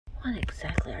What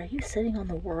exactly? Are you sitting on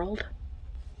the world?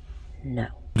 No.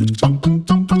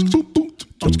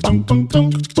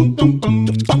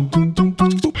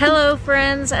 Hello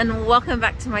friends, and welcome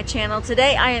back to my channel.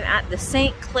 Today I am at the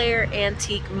St. Clair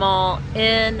Antique Mall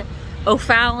in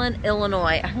O'Fallon,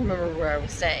 Illinois. I don't remember where I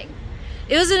was staying.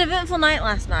 It was an eventful night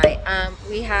last night. I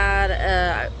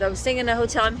was staying in a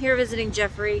hotel. I'm here visiting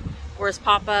Jeffrey for his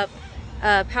pop-up.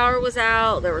 Power was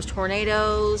out. There was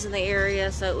tornadoes in the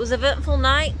area, so it was an eventful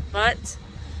night, but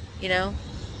you know,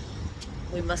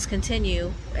 we must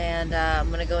continue. And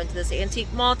I'm gonna go into this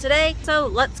antique mall today, so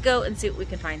let's go and see what we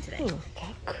can find today. Ooh,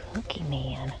 that Cookie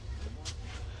Man.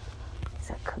 What's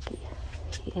that cookie?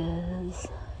 He is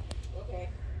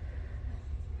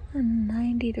a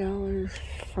 $90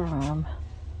 firm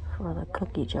for the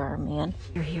cookie jar man.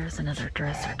 Here's another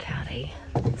dresser caddy.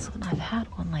 This one, I've had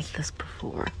one like this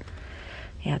before.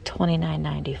 Yeah,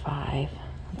 $29.95.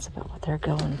 That's about what they're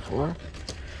going for.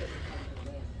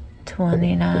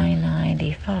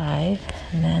 $29.95.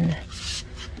 And then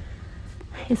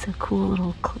it's a cool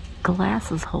little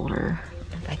glasses holder.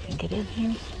 If I can get in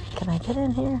here. Can I get in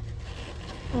here?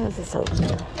 How does this open?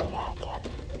 Yeah, I can.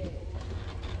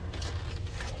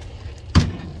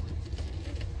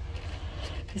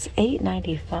 It's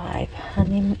 $8.95.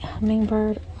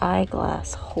 Hummingbird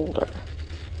eyeglass holder.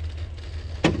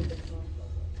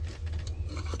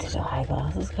 Do the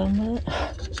eyeglasses come with it?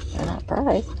 They're not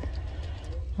priced.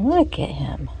 I want to get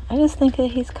him. I just think that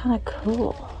he's kind of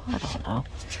cool. I don't know.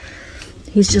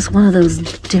 He's just one of those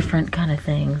different kind of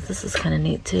things. This is kind of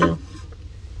neat too.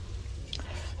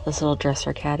 This little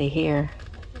dresser caddy here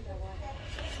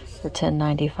for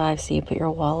 $10.95. So you put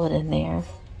your wallet in there.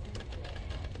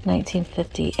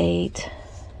 1958.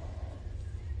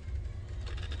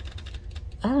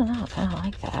 I don't know. I kind of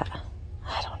like that.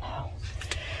 I don't know.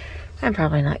 I'm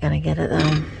probably not going to get it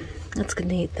though. That's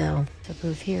neat though. The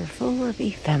booth here full of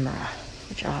ephemera,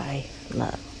 which I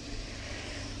love.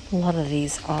 A lot of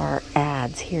these are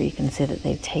ads. Here you can see that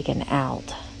they've taken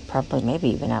out, probably maybe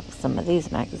even out of some of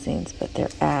these magazines, but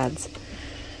they're ads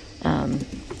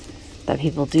that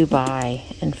people do buy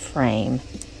and frame.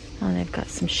 Oh, they've got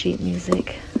some sheet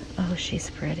music. Oh,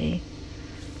 she's pretty.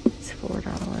 It's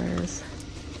 $4.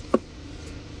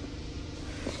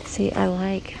 See, I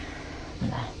like, I'm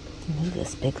gonna move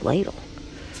this big ladle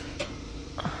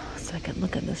so I can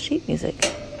look at the sheet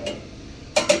music.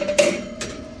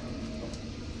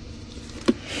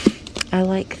 I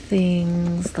like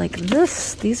things like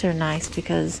this. These are nice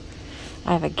because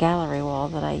I have a gallery wall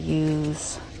that I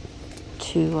use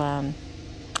to, and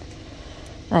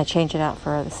I change it out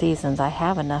for the seasons. I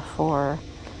have enough for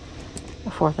the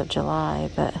 4th of July,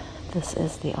 but this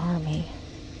is the Army.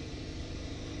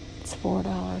 It's $4.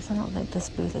 I don't think this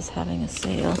booth is having a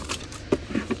sale.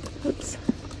 Oops.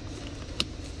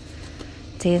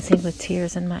 Dancing with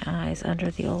Tears in My Eyes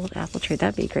under the old apple tree.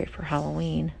 That'd be great for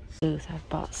Halloween. Booth I've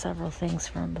bought several things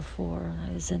from before.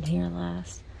 I was in here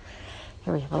last.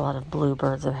 Here we have a lot of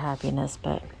Bluebirds of Happiness,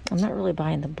 but I'm not really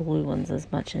buying the blue ones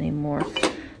as much anymore.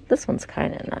 This one's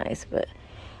kind of nice, but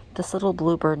this little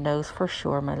bluebird knows for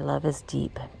sure my love is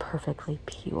deep and perfectly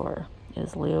pure. It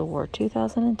is Leo War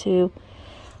 2002,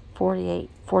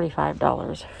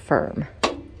 $45 firm.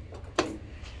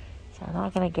 So I'm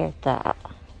not going to get that.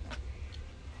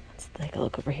 Let's take a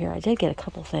look over here. I did get a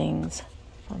couple things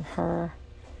from her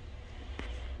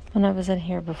when I was in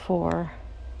here before.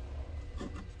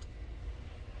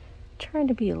 Trying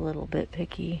to be a little bit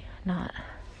picky. Not.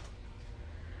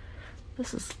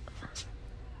 This is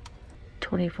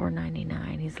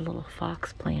 $24.99. He's a little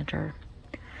fox planter.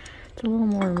 It's a little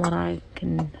more than what I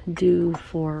can do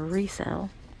for resale.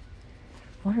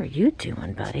 What are you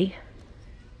doing, buddy?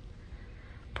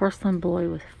 Porcelain boy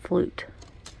with flute.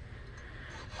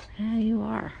 Yeah, you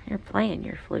are. You're playing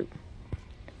your flute.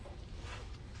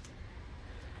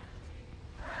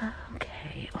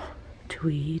 Okay. Oh,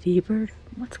 Tweety bird.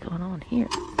 What's going on here?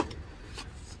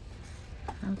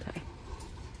 Okay.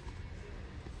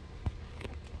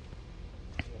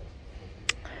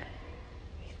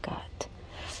 We've got,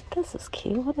 this is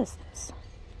cute. What is this?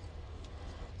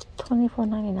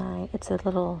 $24.99. It's a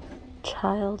little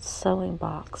child sewing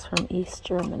box from East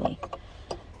Germany.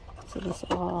 So this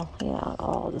all, yeah, it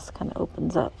all just kind of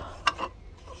opens up.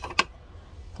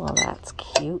 Well, that's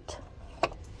cute.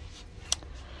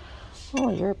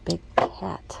 Oh, you're a big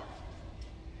cat.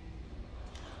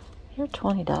 You're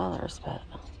 $20, but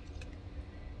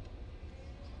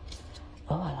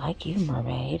oh, I like you,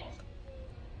 mermaid.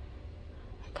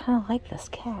 I kind of like this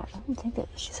cat. I don't think that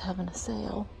she's having a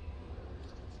sale.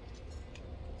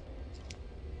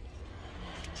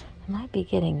 I might be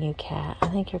getting you, cat. I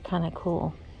think you're kind of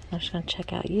cool. I'm just gonna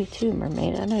check out you too,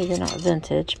 mermaid. I know you're not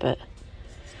vintage, but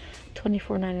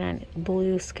 $24.99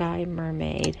 blue sky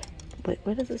mermaid. Wait,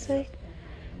 what does it say?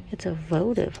 It's a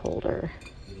votive holder.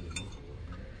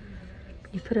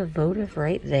 You put a votive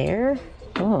right there?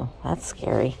 Oh, that's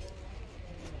scary.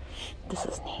 This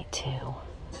is neat too.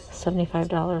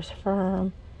 $75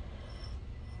 firm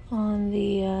on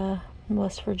the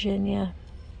West Virginia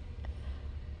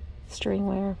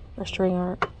stringware or string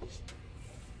art.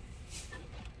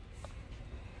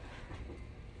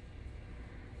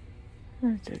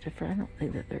 They're different. I don't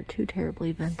think that they're too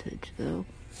terribly vintage though.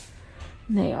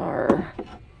 They are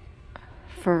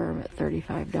firm at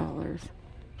 $35.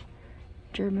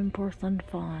 German porcelain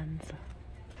fawns.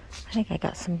 I think I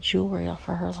got some jewelry off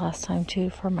of her last time too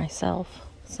for myself.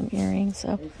 Some earrings.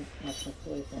 So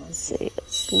let's see.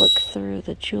 Let's look through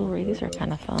the jewelry. These are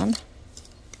kind of fun.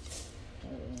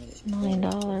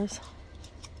 $9.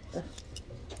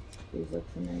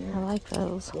 I like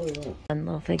those. And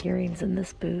little figurines in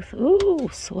this booth. Ooh,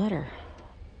 sweater.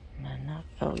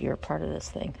 Oh, you're a part of this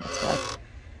thing. That's why.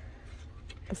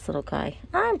 This little guy.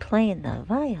 I'm playing the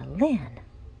violin.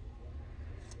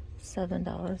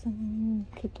 $7.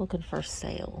 Keep looking for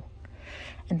sale.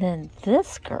 And then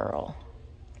this girl.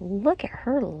 Look at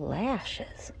her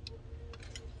lashes.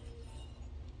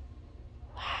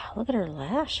 Wow, look at her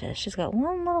lashes. She's got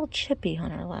one little chippy on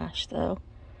her lash though.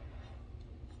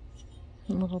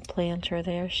 A little planter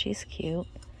there. She's cute.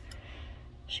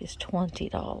 She's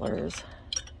 $20.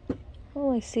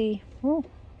 Oh, I see. Oh,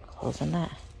 closing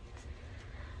that.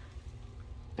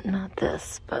 Not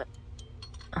this, but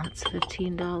that's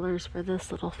 $15 for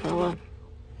this little fella.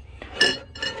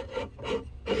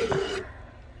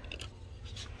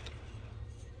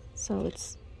 So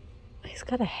he's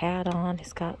got a hat on.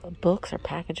 He's got books or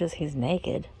packages. He's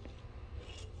naked.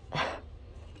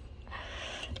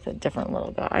 It's a different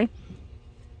little guy.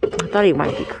 I thought he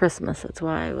might be Christmas. That's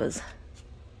why I was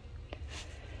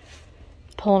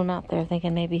pulling him out there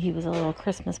thinking maybe he was a little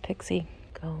Christmas pixie.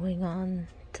 Going on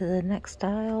to the next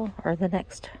aisle or the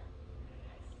next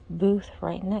booth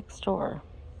right next door.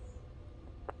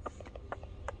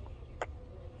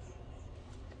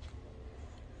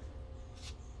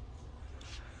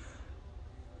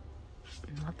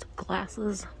 Lots of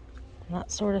glasses,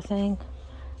 that sort of thing.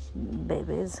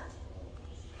 Babies.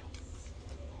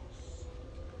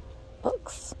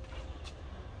 Books.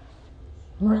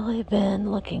 Really been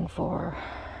looking for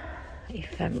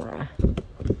ephemera.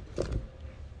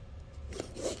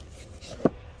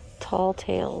 Tall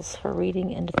Tales for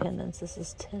Reading Independence. This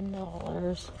is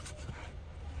 $10.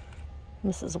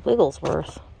 Mrs.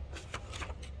 Wigglesworth.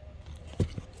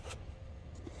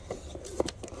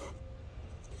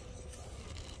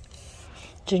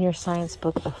 Junior Science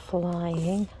Book of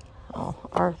Flying. Oh,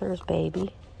 Arthur's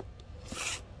Baby.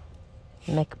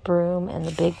 McBroom and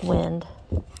the Big Wind.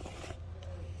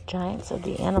 Giants of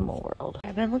the Animal World.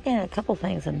 I've been looking at a couple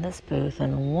things in this booth,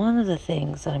 and one of the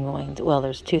things that I'm going to, well,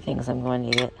 there's two things I'm going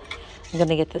to get. I'm going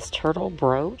to get this turtle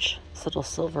brooch, this little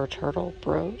silver turtle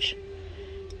brooch.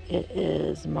 It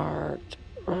is marked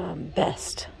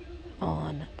best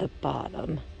on the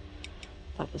bottom.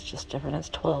 That was just different. It's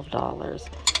 $12.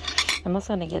 I'm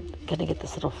also gonna get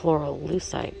this little floral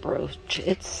lucite brooch.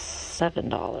 It's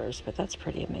 $7, but that's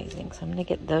pretty amazing. So I'm gonna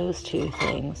get those two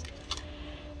things,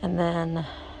 and then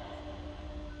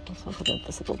let's look at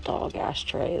this little dog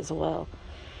ashtray as well.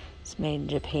 It's made in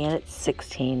Japan. It's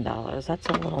 $16. That's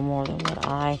a little more than what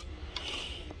I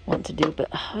want to do. But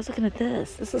I was looking at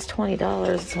this. This is $20.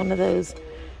 It's one of those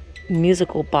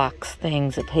musical box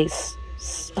things that pays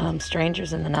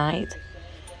strangers in the night.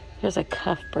 Here's a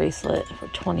cuff bracelet for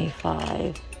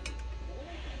 $25.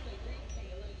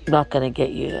 Not gonna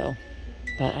get you though,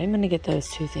 but I'm gonna get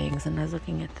those two things. And I was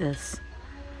looking at this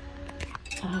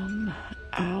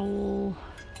owl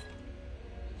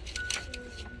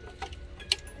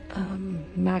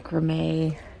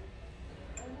macrame.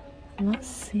 I'm not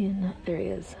seeing that. There he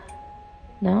is.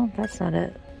 No, that's not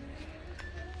it.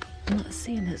 I'm not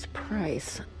seeing his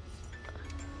price.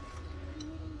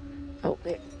 Oh,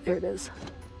 there it is.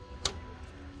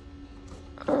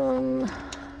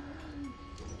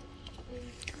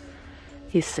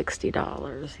 He's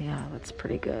 $60. Yeah, that's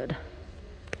pretty good.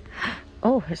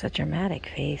 Oh, here's a dramatic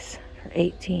face for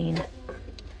 $18.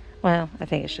 Well, I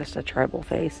think it's just a tribal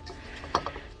face.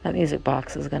 That music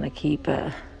box is going to keep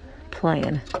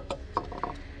playing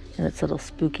in its little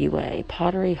spooky way.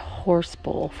 Pottery horse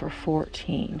bowl for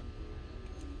 $14.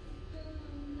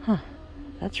 Huh,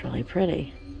 that's really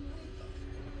pretty.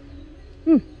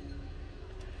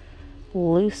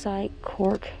 Lucite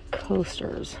cork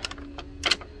coasters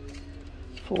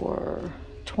for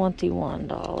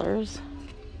 $21.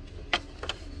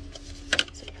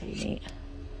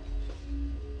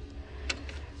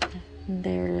 And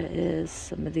there is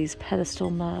some of these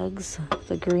pedestal mugs,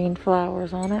 the green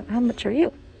flowers on it. How much are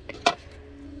you?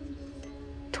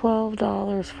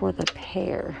 $12 for the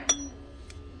pair.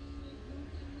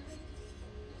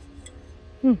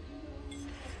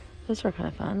 Those are kind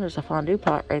of fun. There's a fondue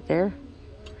pot right there.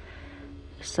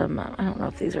 There's some, I don't know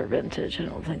if these are vintage. I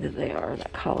don't think that they are,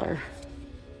 that color.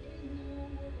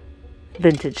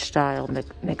 Vintage style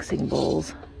mixing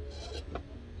bowls.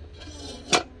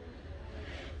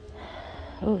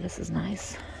 Oh, this is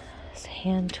nice. It's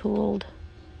hand tooled.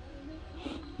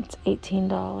 It's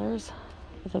 $18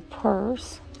 for the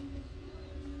purse.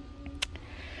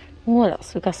 What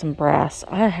else? We've got some brass.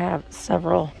 I have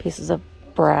several pieces of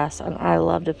brass, and I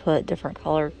love to put different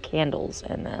color candles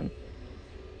in them.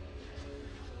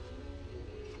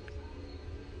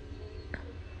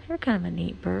 They're kind of a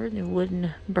neat bird, the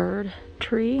wooden bird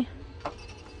tree.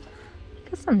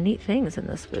 Got some neat things in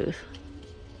this booth.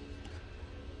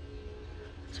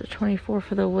 So $24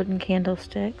 for the wooden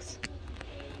candlesticks.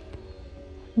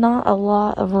 Not a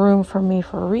lot of room for me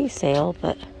for resale,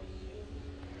 but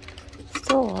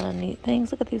still a lot of neat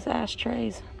things. Look at these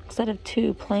ashtrays. Instead of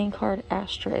 2 plain card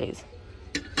ashtrays.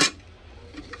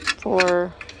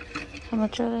 For, how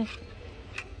much are they?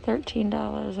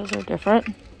 $13. Those are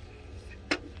different.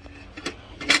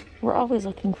 We're always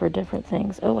looking for different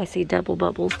things. Oh, I see double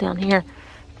bubbles down here.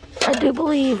 I do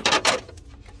believe.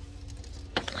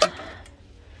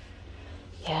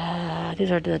 Yeah,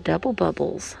 these are the double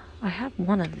bubbles. I have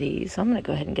one of these, so I'm going to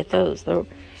go ahead and get those. They're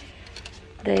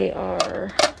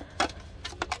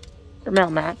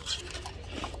Melmac.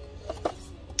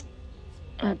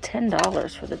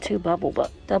 $10 for the 2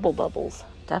 double bubbles.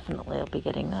 Definitely I'll be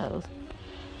getting those.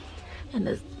 And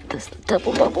this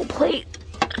double bubble plate.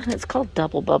 And it's called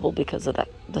double bubble because of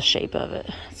the shape of it.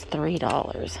 It's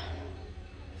 $3.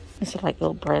 These are like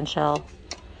little branch shell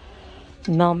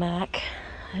Melmac.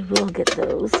 I will get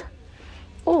those.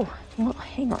 Oh, well,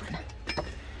 hang on.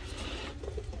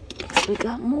 We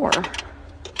got more.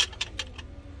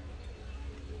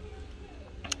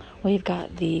 We've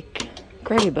got the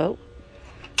gravy boat.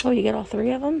 Oh, you get all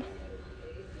 3 of them?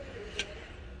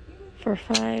 For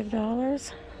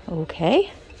 $5. Okay.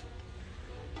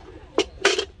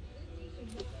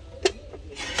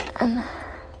 I'm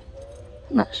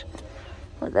not sure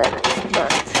what that is,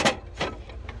 but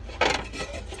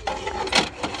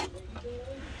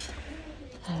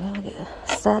I will get a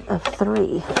set of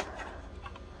 3.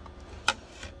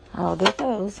 I'll get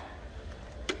those.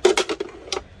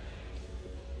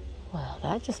 Well,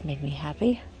 that just made me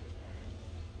happy.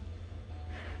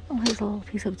 Oh, here's a little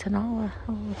piece of Tonala.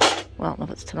 Oh, well, I don't know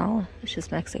if it's Tonala. It's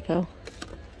just Mexico.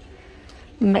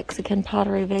 Mexican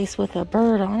pottery vase with a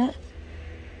bird on it.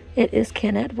 It is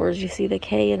Ken Edwards. You see the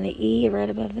K and the E right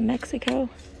above the Mexico.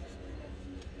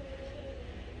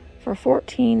 For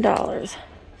 $14.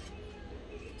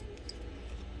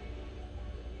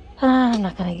 I'm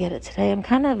not going to get it today. I'm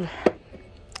kind of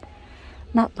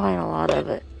not buying a lot of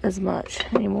it as much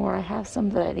anymore. I have some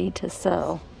that I need to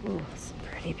sell. Ooh, some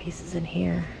pretty pieces in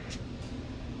here.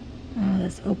 Oh,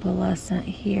 this opalescent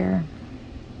here.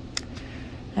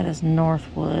 That is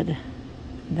Northwood.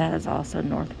 That is also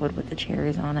Northwood with the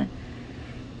cherries on it.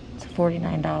 It's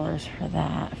 $49 for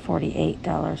that.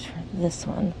 $48 for this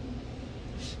one.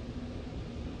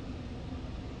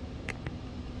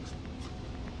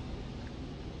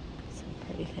 Some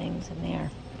pretty things in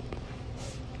there.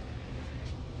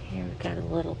 Here we've got a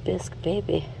little bisque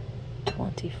baby.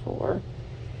 $24.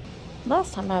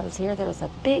 Last time I was here, there was a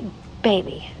big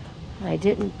baby. I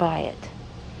didn't buy it.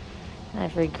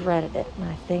 I've regretted it, and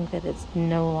I think that it's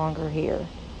no longer here.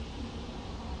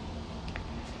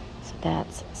 So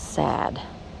that's sad.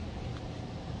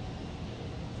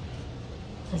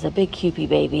 There's a big Kewpie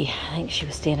baby. I think she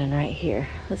was standing right here.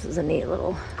 This is a neat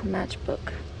little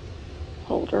matchbook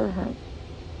holder.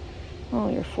 Oh,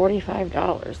 you're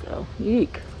 $45 though.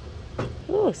 Eek.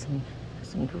 Ooh, some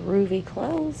groovy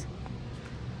clothes.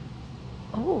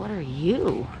 Oh, what are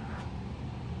you?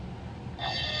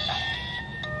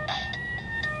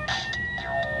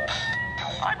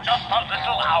 I'm just a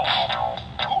little owl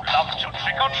who loves to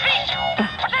trick or treat.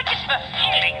 But I get the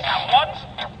feeling someone's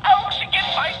out to get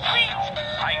my treats.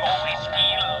 I always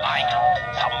feel like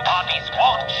somebody's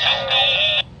watching me.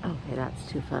 Okay, that's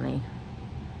too funny.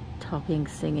 Talking,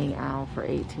 singing owl for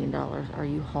 $18. Are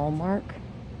you Hallmark?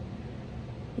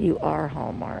 You are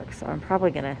Hallmark, so I'm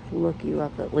probably gonna look you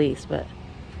up at least, but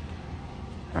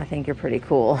I think you're pretty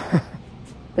cool.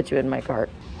 Put you in my cart.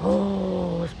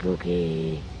 Oh,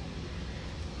 spooky.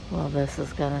 Well, this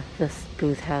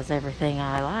booth has everything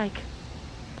I like.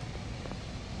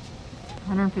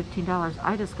 $115.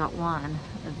 I just got one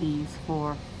of these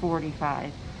for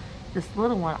 $45. This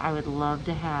little one I would love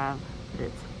to have, but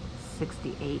it's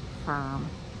 $68 firm.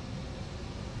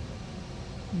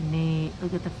 Neat.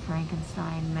 Look at the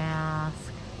Frankenstein mask.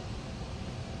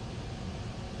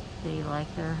 They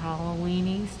like their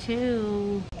Halloweenies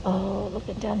too. Oh, look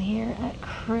at down here at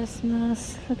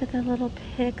Christmas. Look at the little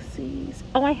pixies.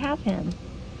 Oh, I have him.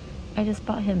 I just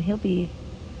bought him. He'll be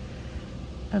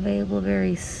available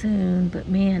very soon, but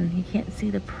man, you can't see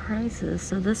the prices.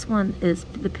 So this one is,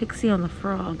 the Pixie on the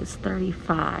Frog is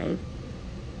 $35.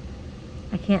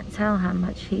 I can't tell how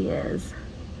much he is.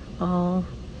 Oh,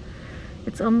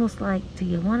 it's almost like, do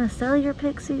you want to sell your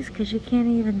pixies? Because you can't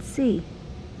even see.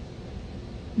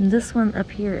 And this one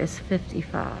up here is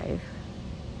 $55.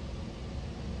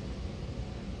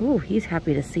 Ooh, he's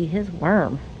happy to see his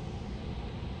worm.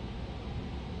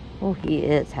 Oh, he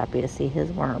is happy to see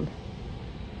his worm.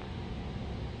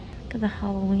 Look at the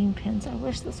Halloween pins. I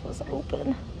wish this was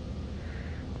open.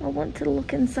 I want to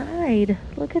look inside.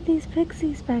 Look at these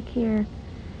pixies back here.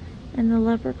 And the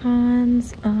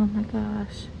leprechauns. Oh my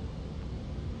gosh.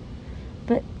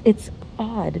 But it's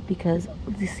odd because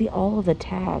you see all of the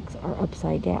tags are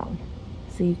upside down.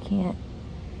 So you can't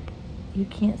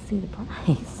see the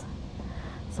price.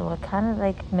 So it kind of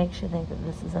like makes you think that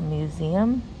this is a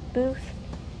museum booth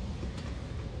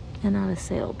and not a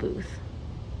sale booth,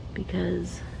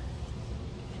 because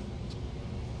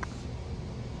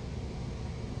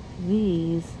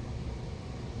these,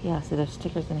 yeah, so there's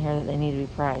stickers in here that they need to be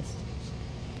priced.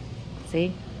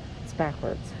 See? It's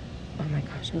backwards. Oh my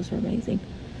gosh, those are amazing.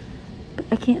 But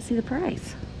I can't see the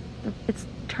price. It's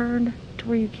turned to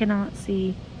where you cannot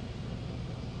see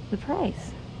the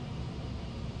price.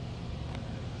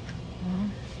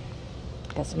 Well,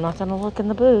 guess I'm not gonna look in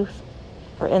the booth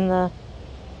or in the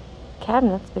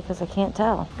cabinets because I can't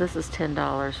tell. This is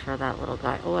 $10 for that little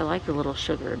guy. Oh, I like the little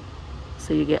sugared.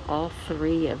 So you get all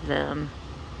three of them.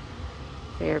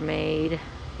 They're made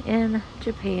in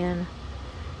Japan.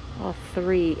 All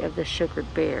three of the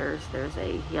sugared bears. There's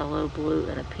a yellow, blue,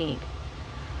 and a pink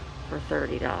for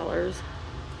 $30.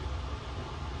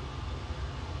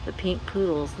 The pink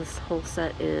poodles, this whole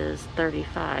set is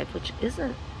 $35, which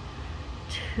isn't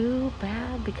too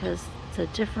bad because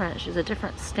she's a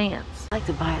different stance. I like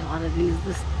to buy a lot of these.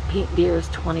 This pink deer is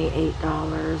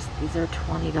 $28. These are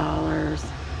 $20.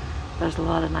 There's a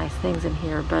lot of nice things in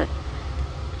here, but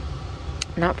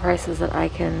not prices that I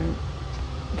can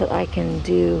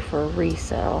do for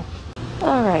resale.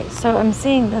 All right, so I'm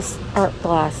seeing this art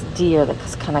glass deer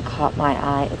that's kind of caught my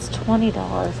eye. It's $20.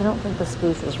 I don't think this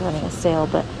booth is running a sale,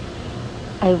 but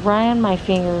I ran my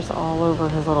fingers all over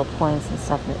his little points and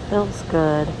stuff, and it feels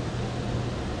good.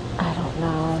 I don't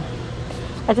know.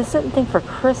 I just didn't think for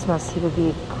Christmas he would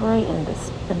be great in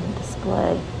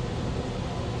display.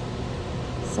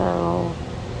 So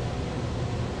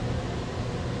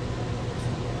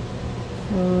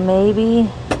maybe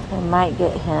I might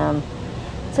get him.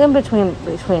 It's in between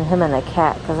him and the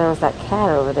cat, because there was that cat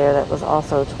over there that was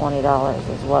also $20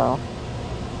 as well.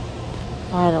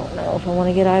 I don't know if I want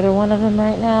to get either one of them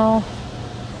right now.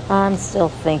 I'm still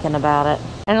thinking about it.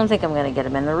 I don't think I'm going to get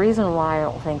him. And the reason why I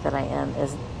don't think that I am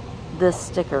is this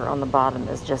sticker on the bottom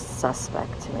is just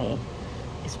suspect to me.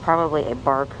 It's probably a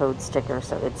barcode sticker,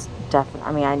 so it's definitely,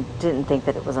 I mean, I didn't think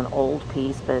that it was an old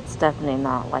piece, but it's definitely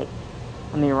not like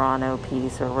a Murano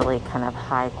piece or really kind of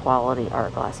high quality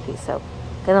art glass piece. So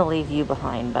gonna leave you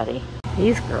behind, buddy.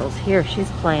 These girls here, she's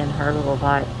playing her little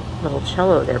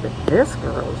cello there, but this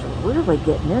girl is really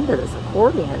getting into this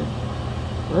accordion.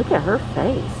 Look at her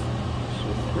face.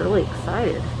 She's really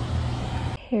excited.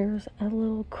 Here's a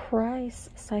little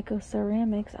Christ Psycho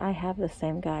Ceramics. I have the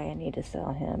same guy. I need to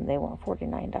sell him. They want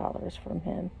 $49 from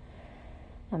him.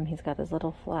 He's got his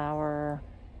little flower.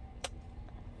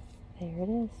 There it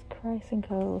is. Christ &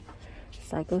 Co.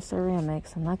 Psycho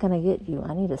Ceramics. I'm not going to get you.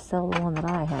 I need to sell the one that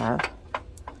I have.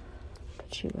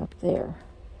 Put you up there,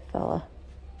 fella.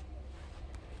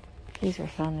 These are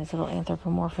fun. These little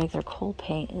anthropomorphic. Their cold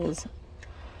paint is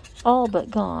all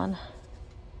but gone.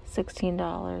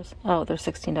 $16. Oh, they're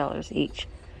 $16 each.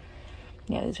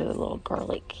 Yeah, these are the little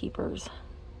garlic keepers.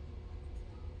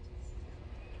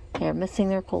 They're missing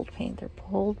their cold paint. Their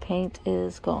cold paint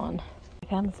is gone. I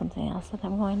found something else that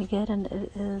I'm going to get, and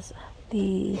it is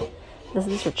these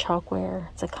are chalkware.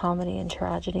 It's a comedy and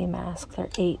tragedy mask. They're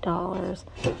 $8.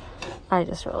 I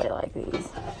just really like these.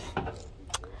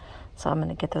 So I'm going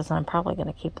to get those, and I'm probably going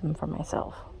to keep them for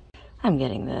myself. I'm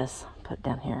getting this. Put it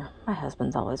down here. My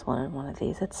husband's always wanted one of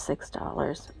these. It's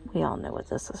 $6. We all know what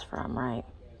this is from, right?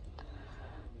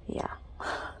 Yeah.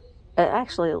 It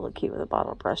actually looked cute with a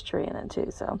bottle brush tree in it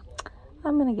too, so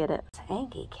I'm gonna get it.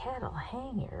 Angie cat'll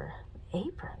hang your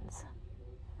aprons.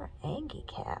 Or Angie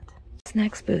cat. This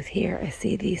next booth here, I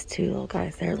see these two little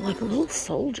guys. They're like little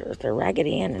soldiers. They're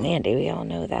Raggedy Ann and Andy. We all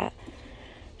know that.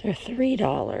 They're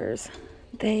 $3.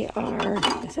 They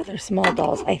said they're small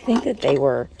dolls. I think that they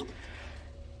were,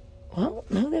 well,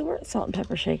 no, they weren't salt and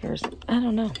pepper shakers. I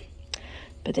don't know.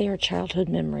 But they are childhood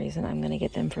memories, and I'm going to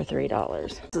get them for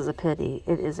 $3. This is a pity.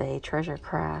 It is a treasure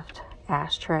craft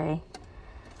ashtray.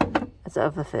 It's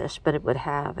of a fish, but it would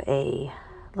have a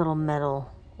little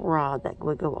metal rod that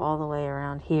would go all the way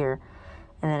around here,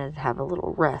 and then it'd have a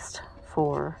little rest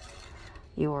for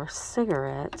your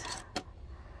cigarette.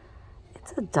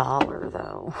 It's $1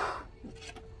 though.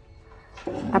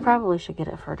 I probably should get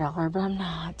it for $1, but I'm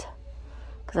not,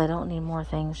 because I don't need more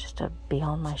things just to be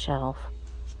on my shelf.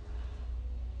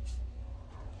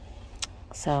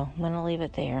 So I'm gonna leave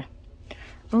it there.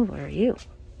 Oh, what are you?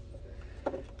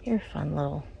 You're a fun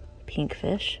little pink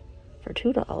fish for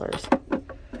 $2.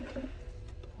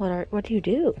 What do you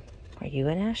do? Are you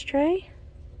an ashtray?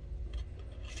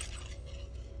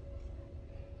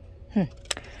 I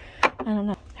don't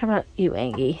know. How about you,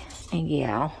 Angie? Angie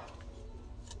Owl.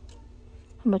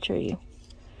 How much are you?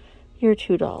 You're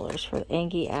 $2 for the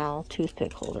Angie Owl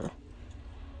toothpick holder.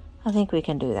 I think we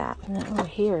can do that. And then over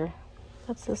here,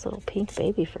 that's this little pink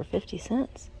baby for 50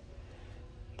 cents.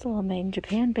 It's a little made in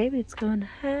Japan baby. It's going,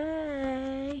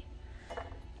 hey,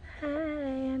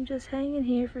 I'm just hanging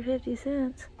here for 50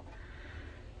 cents.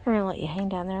 We're going to let you hang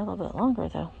down there a little bit longer,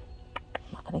 though.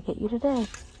 I'm not going to get you today.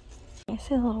 I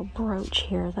see a little brooch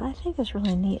here that I think is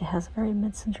really neat. It has very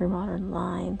mid-century modern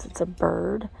lines. It's a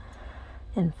bird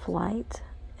in flight.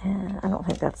 And I don't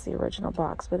think that's the original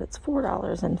box, but it's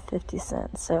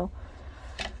 $4.50. So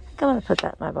I'm going to put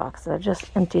that in my box that I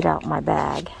just emptied out my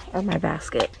bag, or my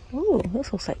basket. Ooh,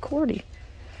 this looks like Cordy.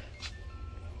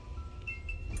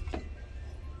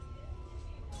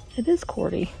 It is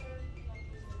Cordy.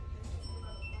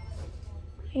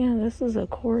 Yeah, this is a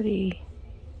Cordy.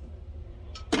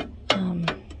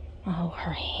 Oh,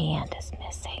 her hand is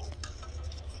missing.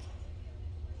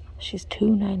 She's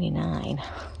 $2.99.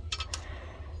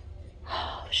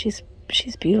 She's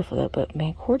beautiful though, but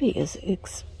man, Cordy is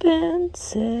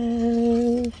expensive.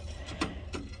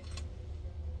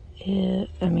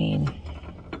 I mean,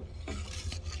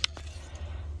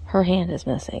 her hand is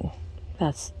missing.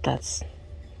 That's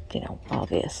you know,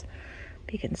 obvious.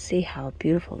 But you can see how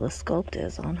beautiful the sculpt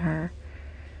is on her.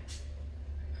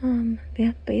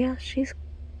 Yeah, but yeah, she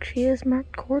is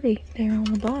marked Cordy there on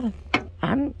the bottom.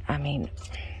 I mean,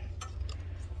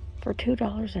 for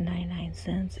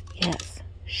 $2.99, yes,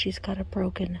 she's got a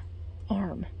broken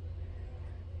arm.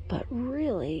 But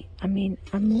really, I mean,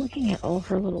 I'm looking at all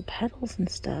her little petals and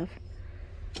stuff,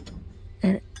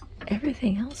 and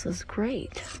everything else is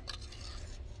great.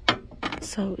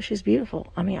 So she's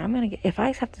beautiful. I mean, if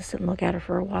I have to sit and look at her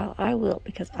for a while, I will,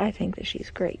 because I think that she's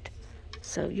great.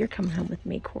 So you're coming home with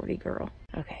me, Cordy girl.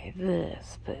 Okay,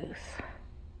 this booth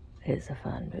is a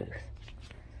fun booth.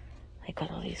 They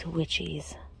got all these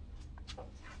witchies.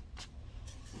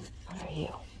 What are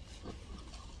you?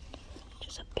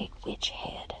 Just a big witch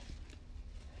head.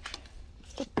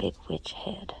 Just a big witch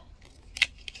head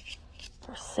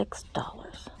for $6.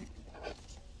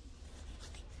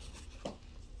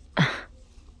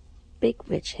 Big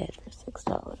witch head for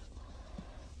 $6.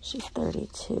 She's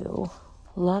 32.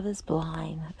 Love is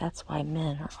blind. That's why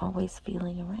men are always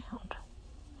feeling around.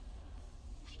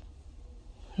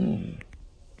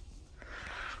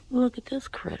 Look at this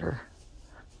critter.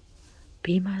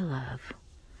 Be my love.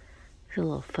 He's a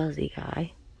little fuzzy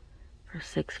guy for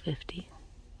 $6.50.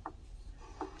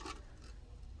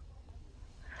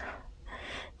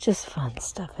 Just fun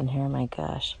stuff in here, my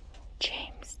gosh.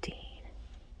 James Dean.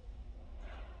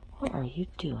 What are you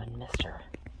doing, mister?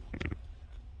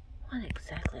 What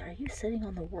exactly? Are you sitting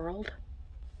on the world?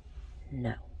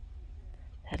 No.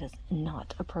 That is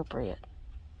not appropriate.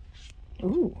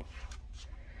 Ooh.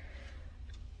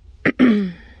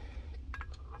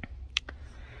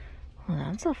 Well,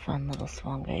 that's a fun little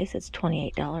swan vase. It's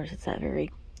 $28. It's that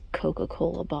very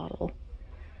Coca-Cola bottle.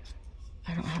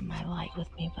 I don't have my light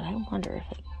with me, but I wonder if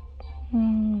it...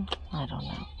 I don't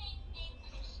know.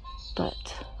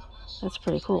 But that's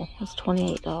pretty cool. It's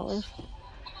 $28.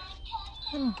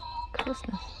 Oh,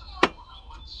 Christmas.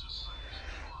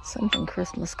 Something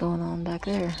Christmas going on back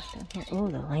there. Down here. Oh,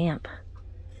 the lamp.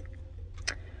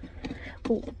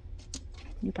 Oh,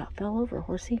 you about fell over,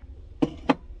 horsey.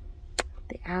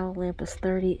 The owl lamp is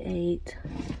 $38.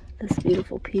 This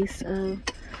beautiful piece of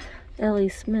Ellie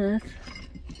Smith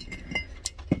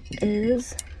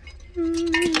is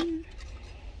 $20.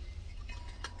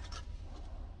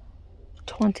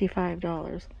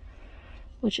 $25,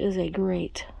 which is a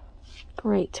great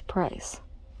price.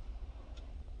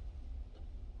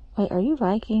 Wait, are you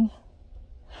Viking?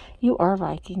 You are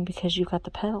Viking because you got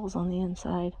the petals on the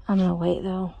inside. I'm gonna wait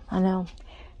though. I know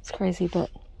it's crazy, but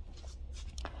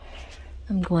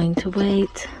I'm going to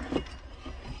wait.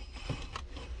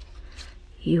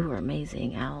 You are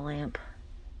amazing, owl lamp.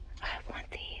 I want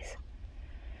these.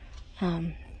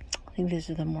 I think these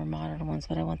are the more modern ones,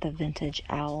 but I want the vintage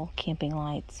owl camping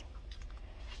lights.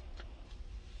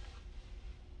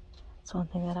 That's one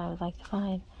thing that I would like to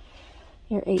find.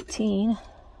 You're 18.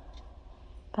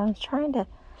 But I'm trying to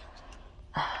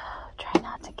try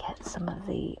not to get some of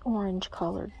the orange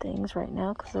colored things right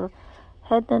now because we're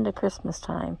heading into Christmas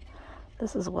time.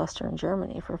 This is Western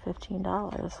Germany for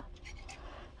 $15.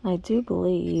 And I do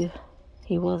believe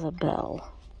he was a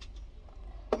belle.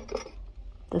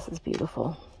 This is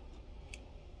beautiful.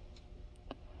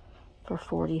 For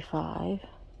 $45.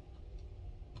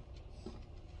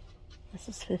 This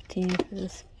is $15 for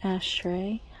this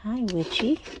ashtray. Hi,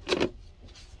 Witchy.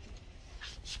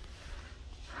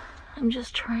 I'm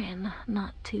just trying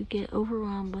not to get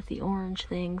overwhelmed with the orange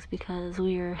things because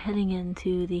we are heading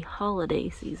into the holiday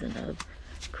season of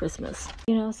Christmas.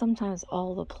 You know, sometimes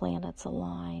all the planets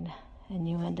align and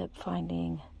you end up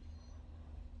finding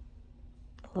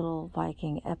a little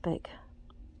Viking epic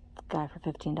guy for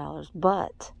 $15.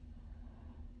 But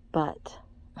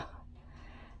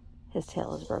his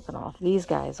tail is broken off. These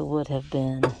guys would have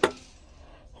been,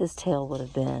 his tail would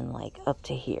have been like up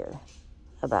to here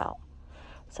about.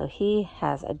 So he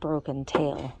has a broken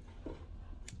tail.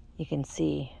 You can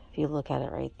see if you look at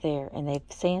it right there, and they've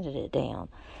sanded it down.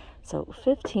 So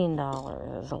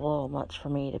 $15 is a little much for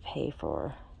me to pay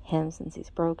for him since he's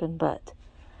broken, but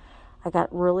I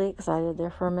got really excited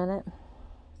there for a minute.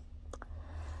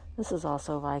 This is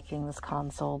also Viking, this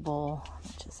console bowl,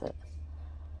 which is a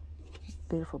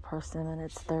beautiful persimmon.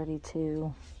 It's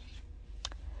 $32.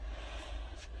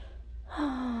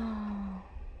 Oh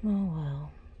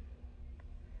well.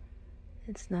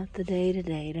 It's not the day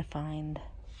today to find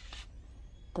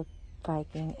the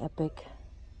Viking epic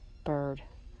bird.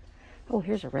 Oh,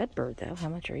 here's a red bird though. How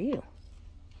much are you?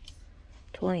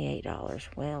 $28.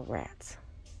 Well, rats.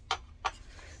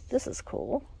 This is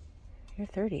cool. You're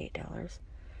 $38.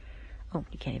 Oh,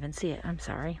 you can't even see it. I'm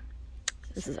sorry.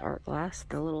 This is art glass.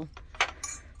 The little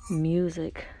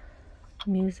music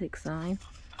sign.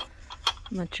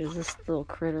 How much is this little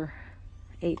critter?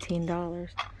 $18.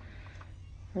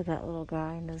 For that little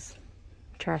guy and his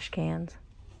trash cans.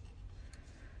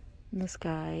 And this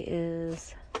guy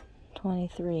is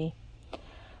 $23.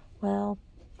 Well,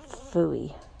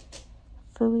 phooey.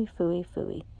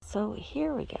 Phooey. So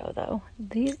here we go though.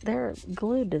 They're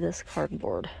glued to this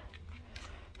cardboard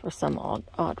for some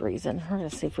odd reason. We're gonna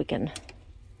see if we can,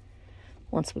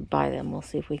 once we buy them, we'll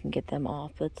see if we can get them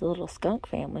off. But it's a little skunk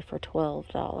family for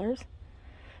 $12.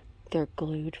 They're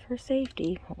glued for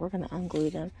safety, but we're gonna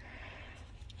unglue them.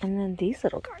 And then these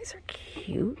little guys are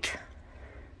cute.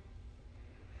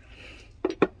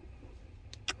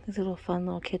 These little fun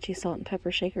little kitschy salt and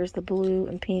pepper shakers, the blue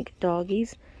and pink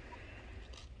doggies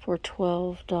for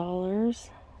 $12.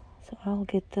 So I'll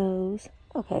get those.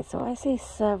 Okay, so I see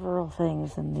several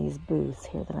things in these booths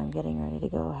here that I'm getting ready to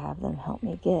go have them help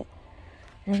me get.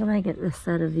 I think I'm gonna get a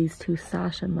set of these two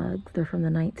Sasha mugs. They're from the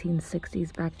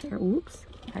 1960s back there. Oops,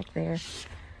 back there.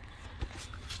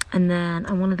 And then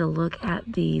I wanted to look at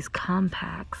these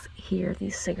compacts here,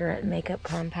 these cigarette makeup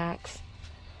compacts.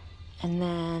 And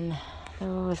then there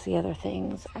was the other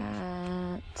things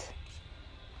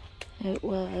it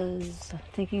was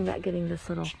thinking about getting this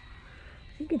little, I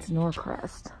think it's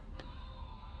Norcrest.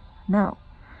 No,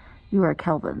 you are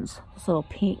Kelvin's. This little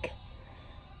pink,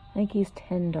 I think he's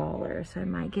 $10, so I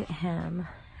might get him.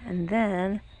 And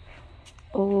then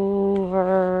over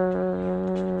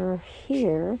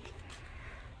here,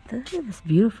 look at this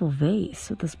beautiful vase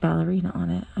with this ballerina on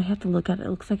it. I have to look at it. It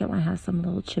looks like it might have some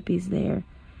little chippies there.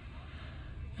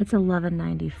 It's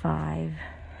 $11.95.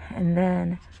 And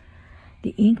then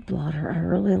the ink blotter I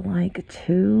really like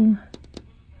too.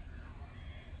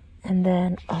 And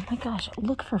then, oh my gosh,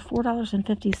 look, for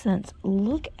 $4.50.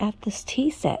 Look at this tea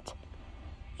set.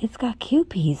 It's got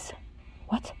Kewpies.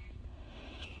 What?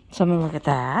 So I'm gonna look at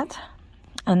that.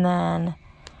 And then,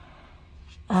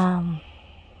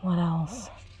 what else?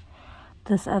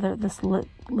 This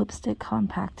lipstick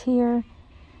compact here.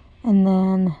 And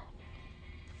then,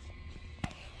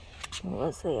 what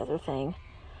was the other thing?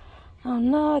 Oh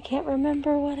no, I can't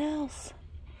remember what else.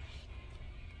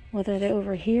 Whether they're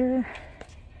over here.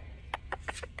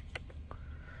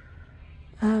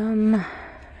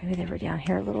 Maybe they were down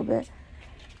here a little bit.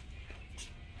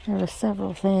 There were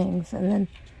several things, and then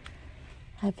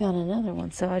I found another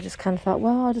one. So I just kind of thought,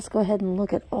 well, I'll just go ahead and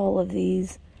look at all of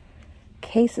these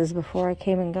cases before I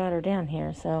came and got her down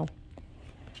here. So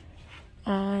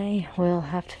I will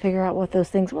have to figure out what those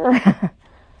things were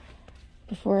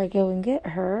before I go and get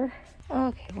her.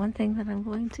 Okay, one thing that I'm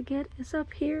going to get is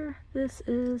up here. This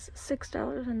is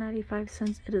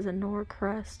 $6.95. It is a Nor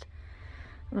crust.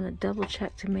 I'm going to double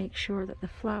check to make sure that the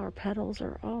flower petals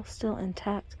are all still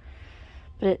intact.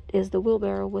 But it is the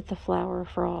wheelbarrow with the flower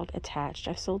frog attached.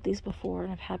 I've sold these before,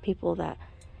 and I've had people that...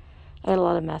 I got a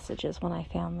lot of messages when I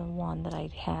found the one that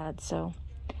I had. So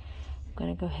I'm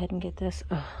going to go ahead and get this.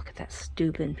 Oh, look at that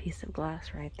stupid piece of glass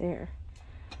right there.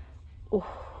 Oh,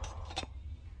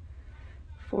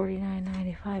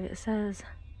 $49.95 it says,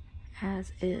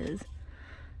 as is.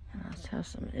 And I just have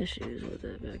some issues with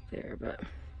it back there, but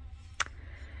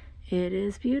it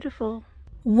is beautiful.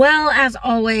 Well, as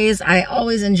always, I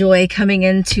always enjoy coming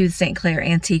into the St. Clair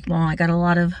Antique Mall. I got a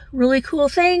lot of really cool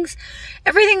things.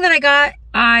 Everything that I got,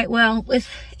 well, with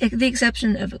the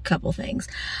exception of a couple things,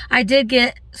 I did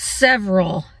get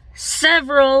several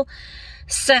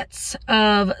sets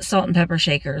of salt and pepper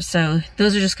shakers. So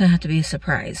those are just going to have to be a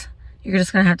surprise. You're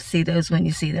just going to have to see those when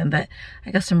you see them, but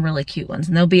I got some really cute ones,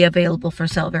 and they'll be available for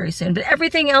sale very soon. But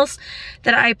everything else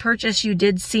that I purchased, you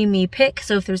did see me pick,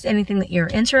 so if there's anything that you're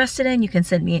interested in, you can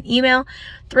send me an email,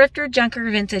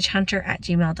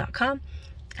 thrifterjunkervintagehunter@gmail.com,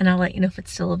 and I'll let you know if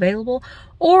it's still available,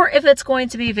 or if it's going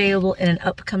to be available in an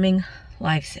upcoming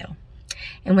live sale.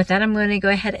 And with that, I'm going to go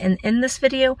ahead and end this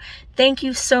video. Thank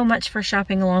you so much for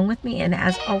shopping along with me, and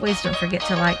as always, don't forget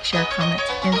to like, share, comment,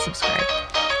 and subscribe.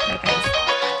 Bye, guys.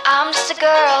 I'm just a girl,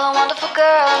 a wonderful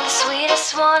girl, and the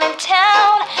sweetest one in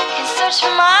town. Can search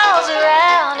for miles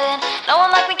around, and no one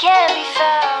like me can be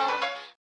found.